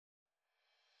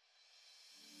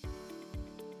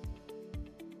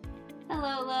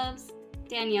Hello, loves.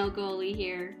 Danielle Goley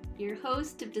here, your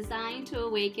host of Design to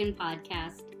Awaken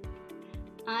podcast.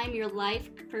 I'm your life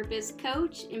purpose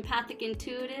coach, empathic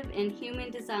intuitive, and human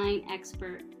design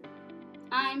expert.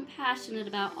 I'm passionate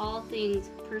about all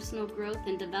things personal growth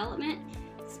and development,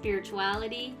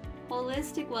 spirituality,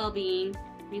 holistic well-being,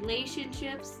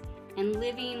 relationships, and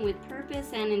living with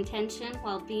purpose and intention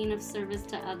while being of service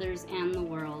to others and the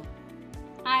world.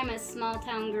 I'm a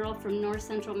small-town girl from north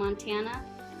central Montana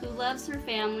who loves her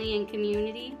family and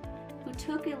community, who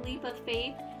took a leap of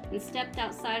faith and stepped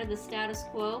outside of the status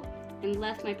quo and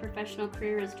left my professional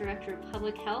career as Director of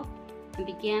Public Health and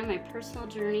began my personal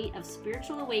journey of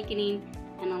spiritual awakening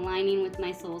and aligning with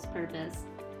my soul's purpose.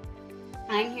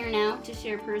 I'm here now to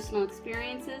share personal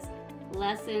experiences,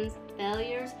 lessons,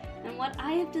 failures, and what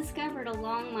I have discovered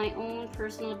along my own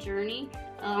personal journey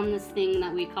on this thing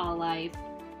that we call life.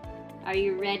 Are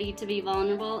you ready to be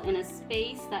vulnerable in a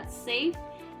space that's safe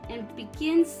and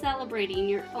begin celebrating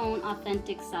your own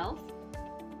authentic self?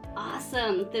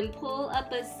 Awesome! Then pull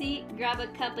up a seat, grab a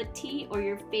cup of tea or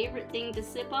your favorite thing to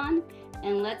sip on,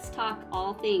 and let's talk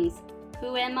all things.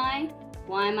 Who am I?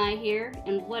 Why am I here?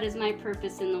 And what is my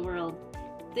purpose in the world?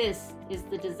 This is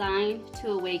the Design to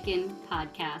Awaken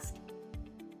podcast.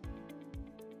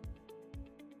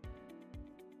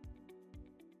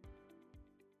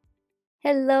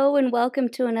 Hello and welcome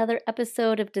to another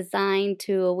episode of Design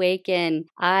to Awaken.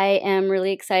 I am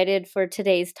really excited for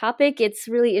today's topic. It's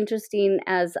really interesting.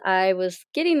 As I was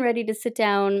getting ready to sit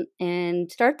down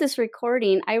and start this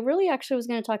recording, I really actually was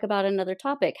going to talk about another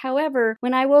topic. However,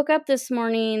 when I woke up this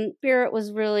morning, Spirit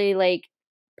was really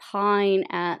pawing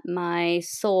at my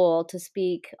soul to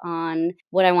speak on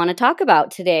what I want to talk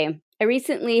about today. I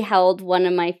recently held one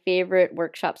of my favorite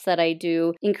workshops that I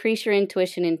do, Increase Your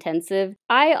Intuition Intensive.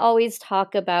 I always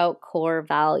talk about core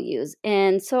values.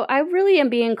 And so I really am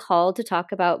being called to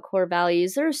talk about core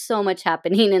values. There's so much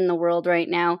happening in the world right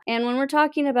now. And when we're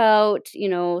talking about,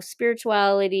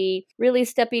 spirituality, really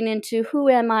stepping into who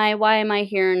am I, why am I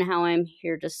here, and how I'm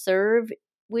here to serve,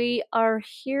 we are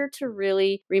here to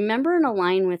really remember and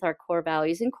align with our core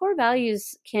values. And core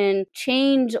values can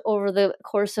change over the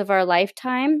course of our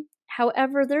lifetime.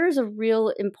 However, there is a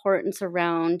real importance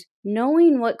around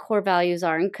knowing what core values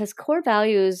are, because core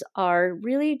values are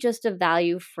really just a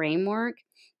value framework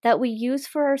that we use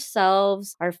for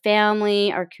ourselves, our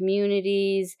family, our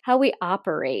communities, how we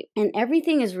operate. And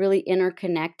everything is really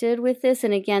interconnected with this.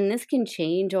 And again, this can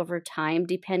change over time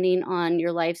depending on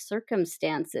your life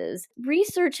circumstances.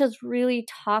 Research has really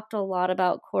talked a lot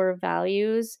about core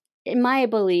values. In my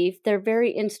belief, they're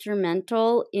very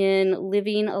instrumental in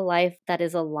living a life that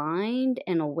is aligned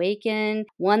and awakened,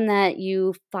 one that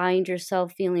you find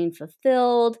yourself feeling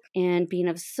fulfilled and being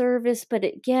of service, but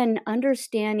again,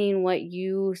 understanding what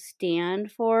you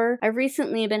stand for. I've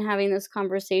recently been having this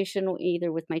conversation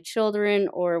either with my children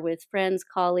or with friends,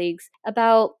 colleagues,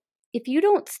 about if you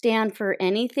don't stand for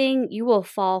anything, you will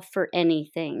fall for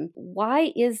anything.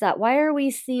 Why is that? Why are we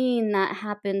seeing that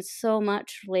happen so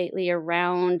much lately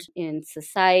around in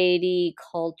society,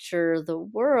 culture, the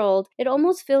world? It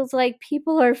almost feels like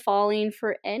people are falling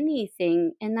for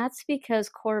anything. And that's because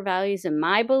core values, in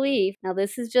my belief, now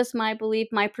this is just my belief,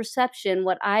 my perception,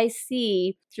 what I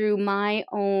see through my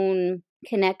own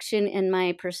connection and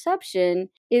my perception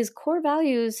is core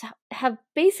values have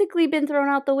basically been thrown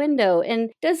out the window. And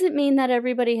doesn't mean that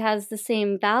everybody has the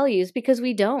same values, because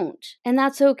we don't. And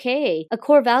that's okay. A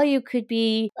core value could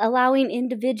be allowing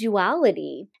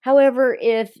individuality. However,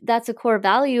 if that's a core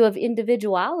value of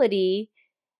individuality,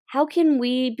 how can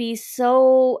we be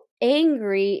so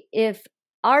angry if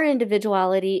our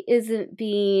individuality isn't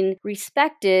being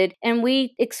respected and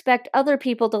we expect other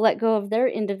people to let go of their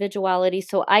individuality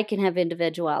so I can have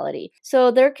individuality? So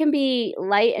there can be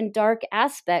light and dark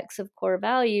aspects of core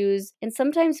values, and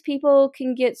sometimes people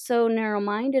can get so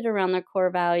narrow-minded around their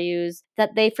core values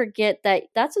that they forget that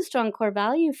that's a strong core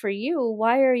value for you.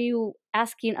 Why are you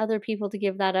asking other people to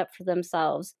give that up for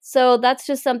themselves? So that's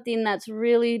just something that's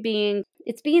really being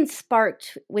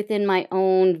sparked within my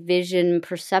own vision,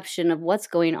 perception of what's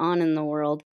going on in the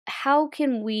world. How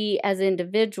can we as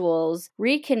individuals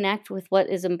reconnect with what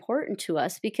is important to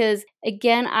us? Because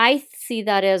again, I see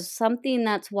that as something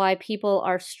that's why people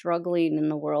are struggling in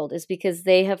the world, is because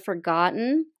they have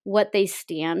forgotten what they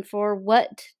stand for.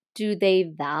 What do they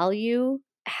value?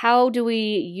 how do we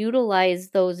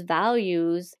utilize those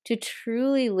values to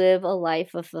truly live a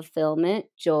life of fulfillment,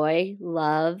 joy,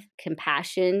 love,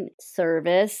 compassion,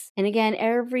 service? And again,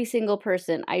 every single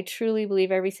person, I truly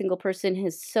believe every single person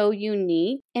is so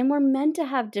unique, and we're meant to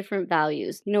have different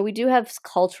values. We do have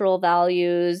cultural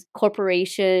values,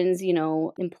 corporations,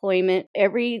 employment.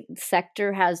 Every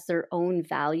sector has their own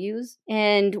values.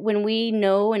 And when we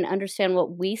know and understand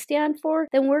what we stand for,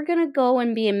 then we're going to go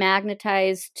and be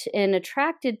magnetized and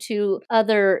attracted to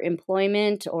other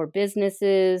employment or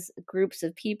businesses, groups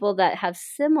of people that have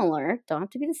similar, don't have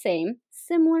to be the same,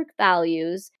 similar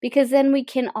values, because then we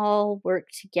can all work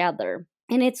together.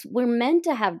 And we're meant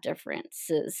to have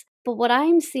differences. But what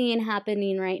I'm seeing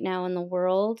happening right now in the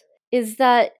world is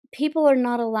that people are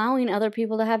not allowing other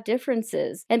people to have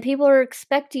differences, and people are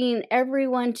expecting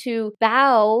everyone to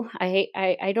bow.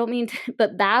 I don't mean to,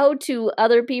 but bow to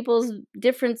other people's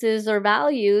differences or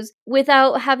values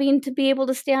without having to be able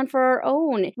to stand for our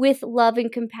own with love and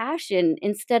compassion,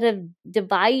 instead of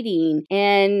dividing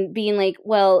and being like,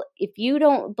 well, if you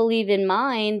don't believe in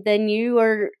mine, then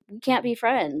we can't be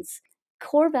friends.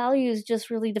 Core values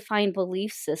just really define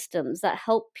belief systems that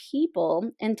help people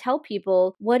and tell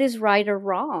people what is right or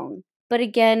wrong. But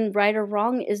again, right or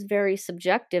wrong is very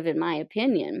subjective in my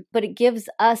opinion. But it gives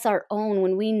us our own,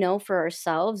 when we know for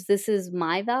ourselves, this is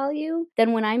my value.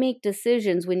 Then when I make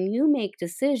decisions, when you make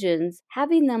decisions,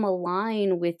 having them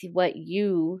align with what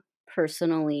you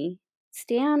personally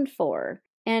stand for.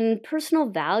 And personal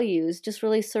values just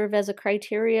really serve as a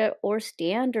criteria or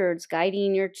standards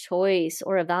guiding your choice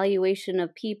or evaluation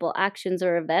of people, actions,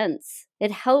 or events. It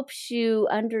helps you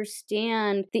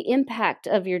understand the impact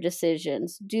of your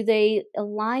decisions. Do they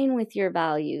align with your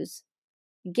values?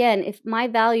 Again, if my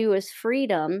value is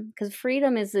freedom, because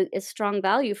freedom is a strong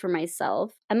value for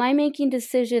myself, am I making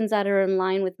decisions that are in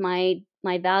line with my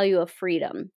value of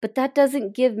freedom? But that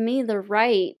doesn't give me the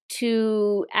right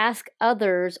to ask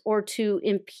others or to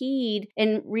impede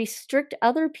and restrict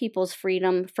other people's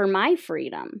freedom for my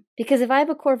freedom. Because if I have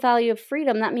a core value of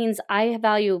freedom, that means I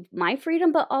value my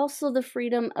freedom, but also the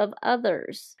freedom of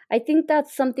others. I think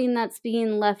that's something that's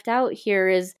being left out here,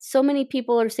 is so many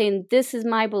people are saying, this is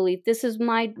my belief, this is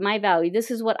my value,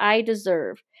 this is what I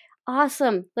deserve.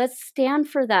 Awesome. Let's stand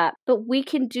for that. But we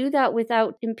can do that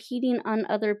without impeding on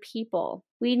other people.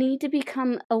 We need to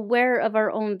become aware of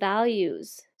our own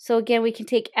values. So again, we can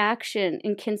take action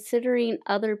in considering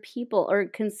other people or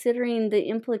considering the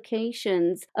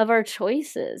implications of our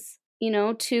choices.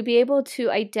 To be able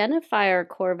to identify our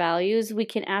core values, we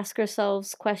can ask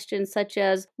ourselves questions such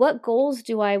as, what goals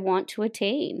do I want to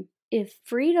attain? If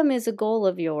freedom is a goal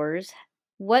of yours,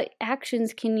 what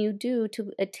actions can you do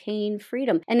to attain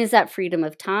freedom? And is that freedom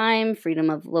of time, freedom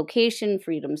of location,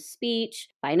 freedom of speech,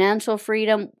 financial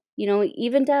freedom?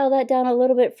 Even dial that down a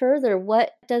little bit further.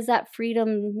 What does that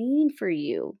freedom mean for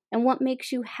you? And what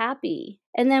makes you happy?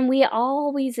 And then we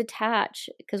always attach,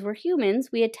 because we're humans,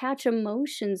 we attach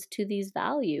emotions to these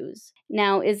values.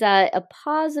 Now, is that a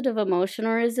positive emotion,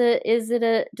 or is it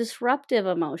a disruptive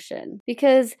emotion?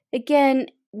 Because again,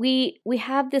 we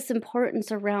have this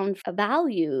importance around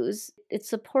values. It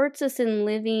supports us in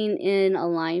living in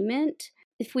alignment.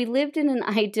 If we lived in an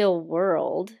ideal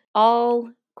world, all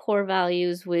core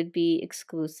values would be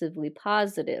exclusively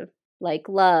positive, like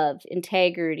love,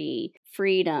 integrity,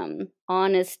 freedom,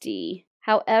 honesty.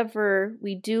 However,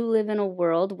 we do live in a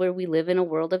world where we live in a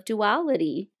world of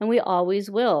duality, and we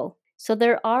always will. So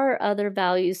there are other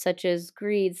values such as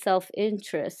greed,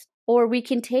 self-interest, or we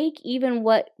can take even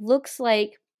what looks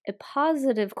like a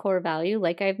positive core value,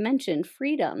 like I've mentioned,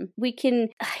 freedom. We can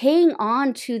hang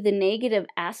on to the negative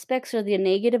aspects or the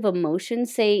negative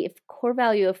emotions. Say if core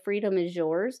value of freedom is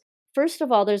yours, first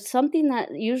of all, there's something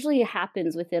that usually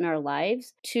happens within our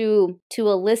lives to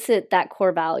elicit that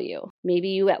core value. Maybe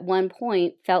you at one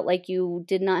point felt like you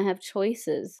did not have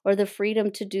choices or the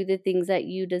freedom to do the things that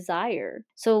you desire.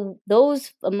 So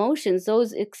those emotions,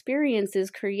 those experiences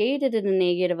created a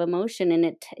negative emotion, and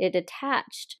it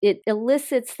attached. It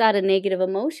elicits that a negative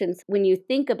emotions when you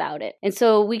think about it. And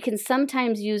so we can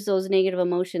sometimes use those negative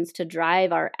emotions to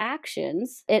drive our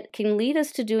actions. It can lead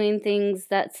us to doing things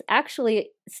that's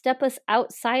actually step us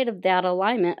outside of that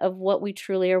alignment of what we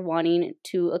truly are wanting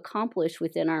to accomplish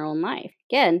within our own life.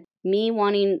 Again, me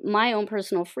wanting my own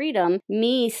personal freedom,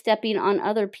 me stepping on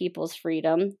other people's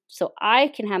freedom so I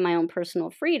can have my own personal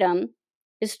freedom,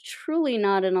 is truly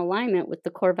not in alignment with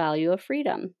the core value of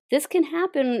freedom. This can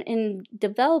happen and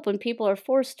develop when people are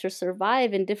forced to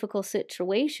survive in difficult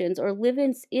situations or live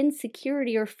in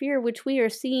insecurity or fear, which we are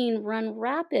seeing run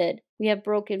rapid. We have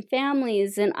broken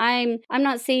families, and I'm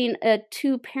not saying a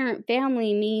two-parent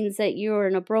family means that you're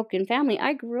in a broken family.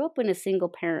 I grew up in a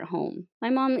single-parent home. My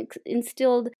mom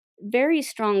instilled very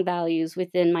strong values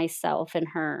within myself and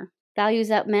her. Values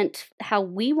that meant how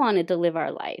we wanted to live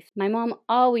our life. My mom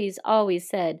always, always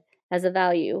said, as a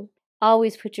value,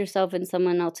 always put yourself in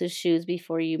someone else's shoes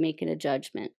before you make a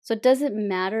judgment. So it doesn't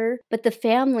matter, but the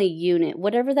family unit,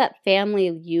 whatever that family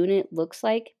unit looks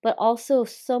like, but also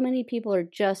so many people are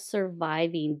just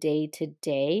surviving day to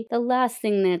day. The last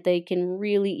thing that they can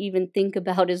really even think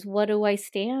about is, what do I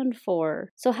stand for?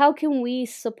 So how can we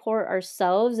support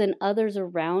ourselves and others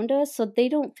around us so they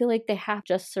don't feel like they have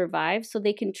to just survive, so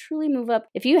they can truly move up?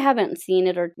 If you haven't seen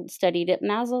it or studied it,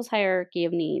 Maslow's hierarchy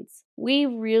of needs. We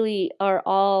really are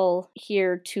all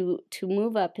here to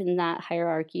move up in that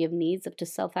hierarchy of needs up to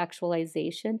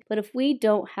self-actualization. But if we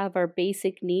don't have our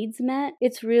basic needs met,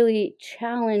 it's really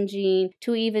challenging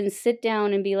to even sit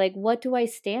down and be like, what do I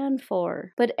stand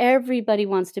for? But everybody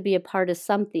wants to be a part of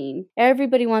something.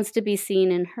 Everybody wants to be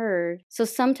seen and heard. So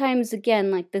sometimes,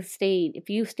 again, like the state, if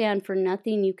you stand for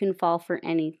nothing, you can fall for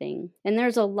anything. And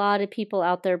there's a lot of people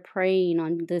out there preying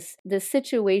on this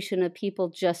situation of people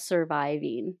just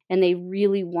surviving, and they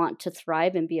really want to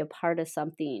thrive and be a part of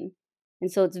something. And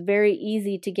so it's very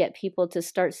easy to get people to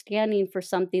start standing for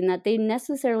something that they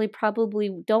necessarily probably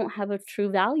don't have a true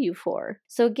value for.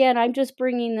 So again, I'm just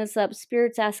bringing this up.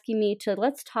 Spirit's asking me to,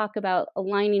 let's talk about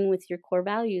aligning with your core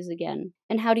values again.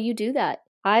 And how do you do that?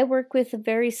 I work with a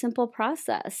very simple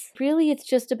process. Really, it's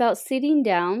just about sitting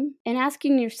down and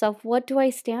asking yourself, what do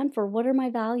I stand for? What are my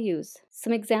values?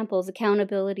 Some examples: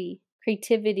 accountability,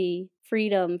 creativity,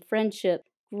 freedom, friendship,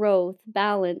 growth,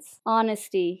 balance,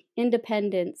 honesty,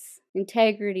 independence,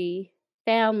 integrity,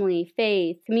 family,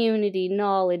 faith, community,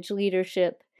 knowledge,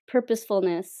 leadership,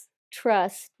 purposefulness,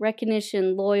 trust,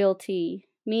 recognition, loyalty,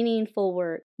 meaningful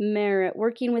work, merit,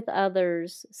 working with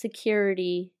others,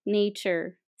 security,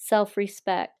 nature,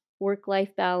 self-respect, work-life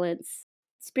balance,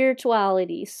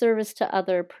 spirituality, service to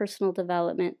other, personal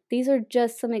development. These are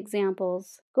just some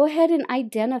examples. Go ahead and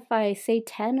identify, say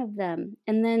 10 of them,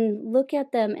 and then look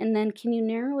at them, and then can you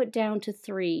narrow it down to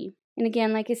 3? And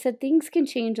again, like I said, things can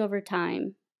change over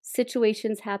time.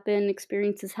 Situations happen,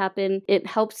 experiences happen. It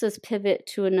helps us pivot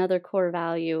to another core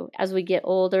value. As we get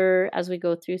older, as we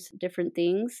go through different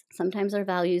things, sometimes our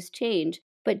values change.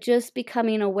 But just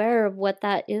becoming aware of what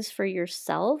that is for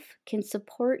yourself can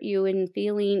support you in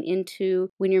feeling into,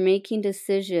 when you're making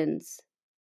decisions,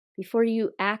 before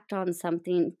you act on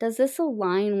something, does this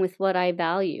align with what I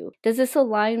value? Does this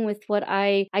align with what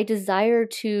I desire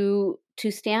to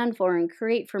stand for and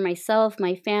create for myself,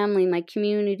 my family, my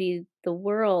community, the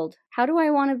world? How do I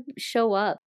want to show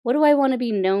up? What do I want to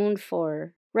be known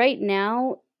for? Right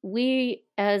now, we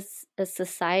as a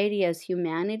society, as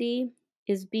humanity,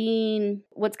 is being,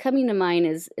 what's coming to mind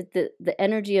is the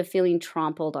energy of feeling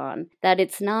trampled on, that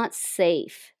it's not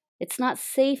safe. It's not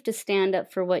safe to stand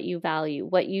up for what you value,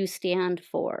 what you stand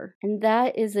for. And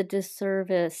that is a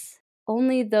disservice.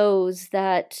 Only those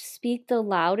that speak the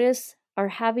loudest are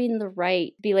having the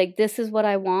right to be like, this is what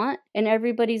I want, and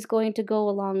everybody's going to go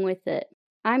along with it.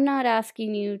 I'm not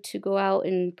asking you to go out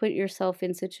and put yourself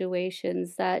in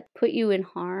situations that put you in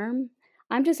harm.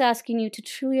 I'm just asking you to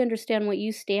truly understand what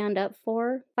you stand up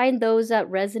for, find those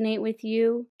that resonate with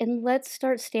you, and let's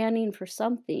start standing for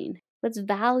something. Let's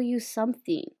value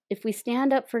something. If we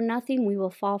stand up for nothing, we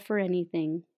will fall for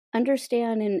anything.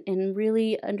 Understand and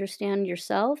really understand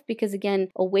yourself, because again,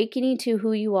 awakening to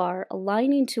who you are,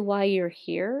 aligning to why you're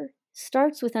here,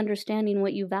 starts with understanding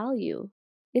what you value.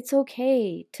 It's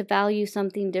okay to value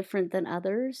something different than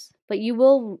others, but you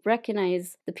will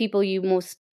recognize the people you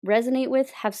most resonate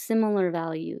with have similar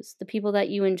values. The people that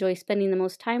you enjoy spending the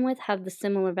most time with have the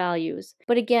similar values.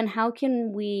 But again, how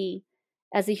can we,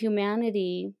 as a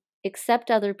humanity, accept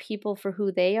other people for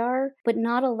who they are, but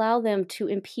not allow them to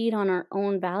impede on our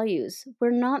own values?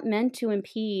 We're not meant to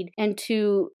impede, and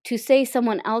to say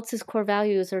someone else's core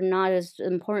values are not as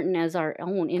important as our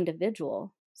own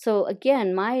individual. So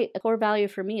again, my core value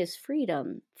for me is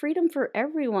freedom. Freedom for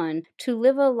everyone to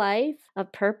live a life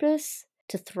of purpose,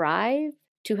 to thrive,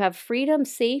 to have freedom,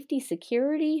 safety,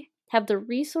 security, have the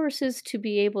resources to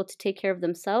be able to take care of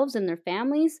themselves and their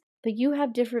families. But you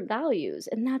have different values,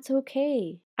 and that's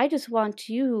okay. I just want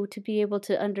you to be able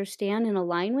to understand and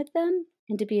align with them,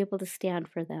 and to be able to stand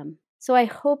for them. So I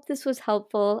hope this was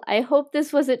helpful. I hope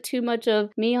this wasn't too much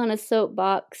of me on a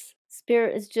soapbox.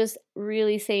 Spirit is just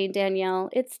really saying, Danielle,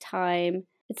 it's time.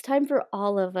 It's time for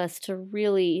all of us to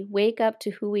really wake up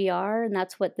to who we are, and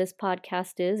that's what this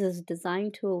podcast is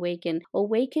designed to awaken.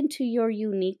 Awaken to your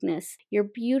uniqueness, your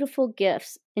beautiful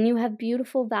gifts, and you have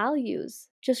beautiful values.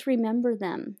 Just remember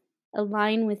them,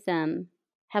 align with them,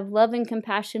 have love and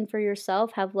compassion for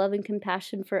yourself, have love and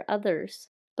compassion for others.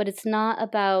 But it's not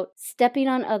about stepping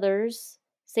on others,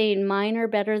 saying mine are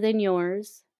better than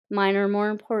yours, mine are more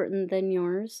important than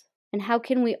yours. And how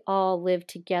can we all live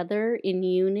together in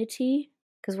unity?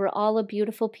 Because we're all a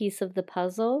beautiful piece of the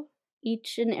puzzle.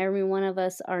 Each and every one of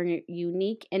us are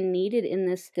unique and needed in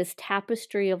this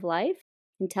tapestry of life.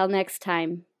 Until next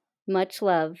time, much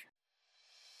love.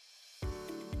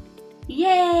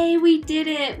 Yay, we did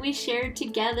it! We shared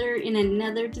together in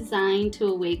another Design to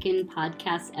Awaken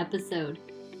podcast episode.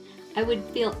 I would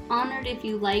feel honored if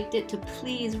you liked it to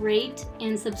please rate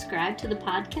and subscribe to the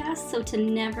podcast so to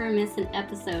never miss an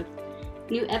episode.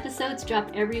 New episodes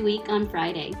drop every week on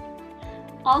Friday.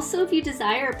 Also, if you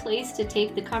desire a place to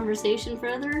take the conversation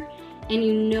further, and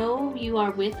you know you are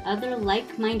with other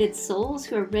like-minded souls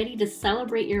who are ready to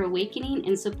celebrate your awakening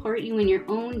and support you in your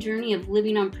own journey of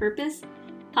living on purpose,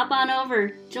 hop on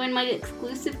over, join my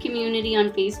exclusive community on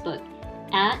Facebook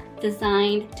at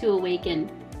Designed to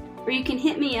Awaken. Or you can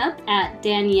hit me up at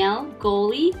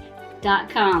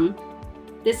daniellegoli.com.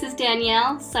 This is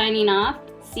Danielle signing off.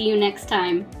 See you next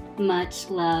time. Much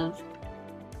love.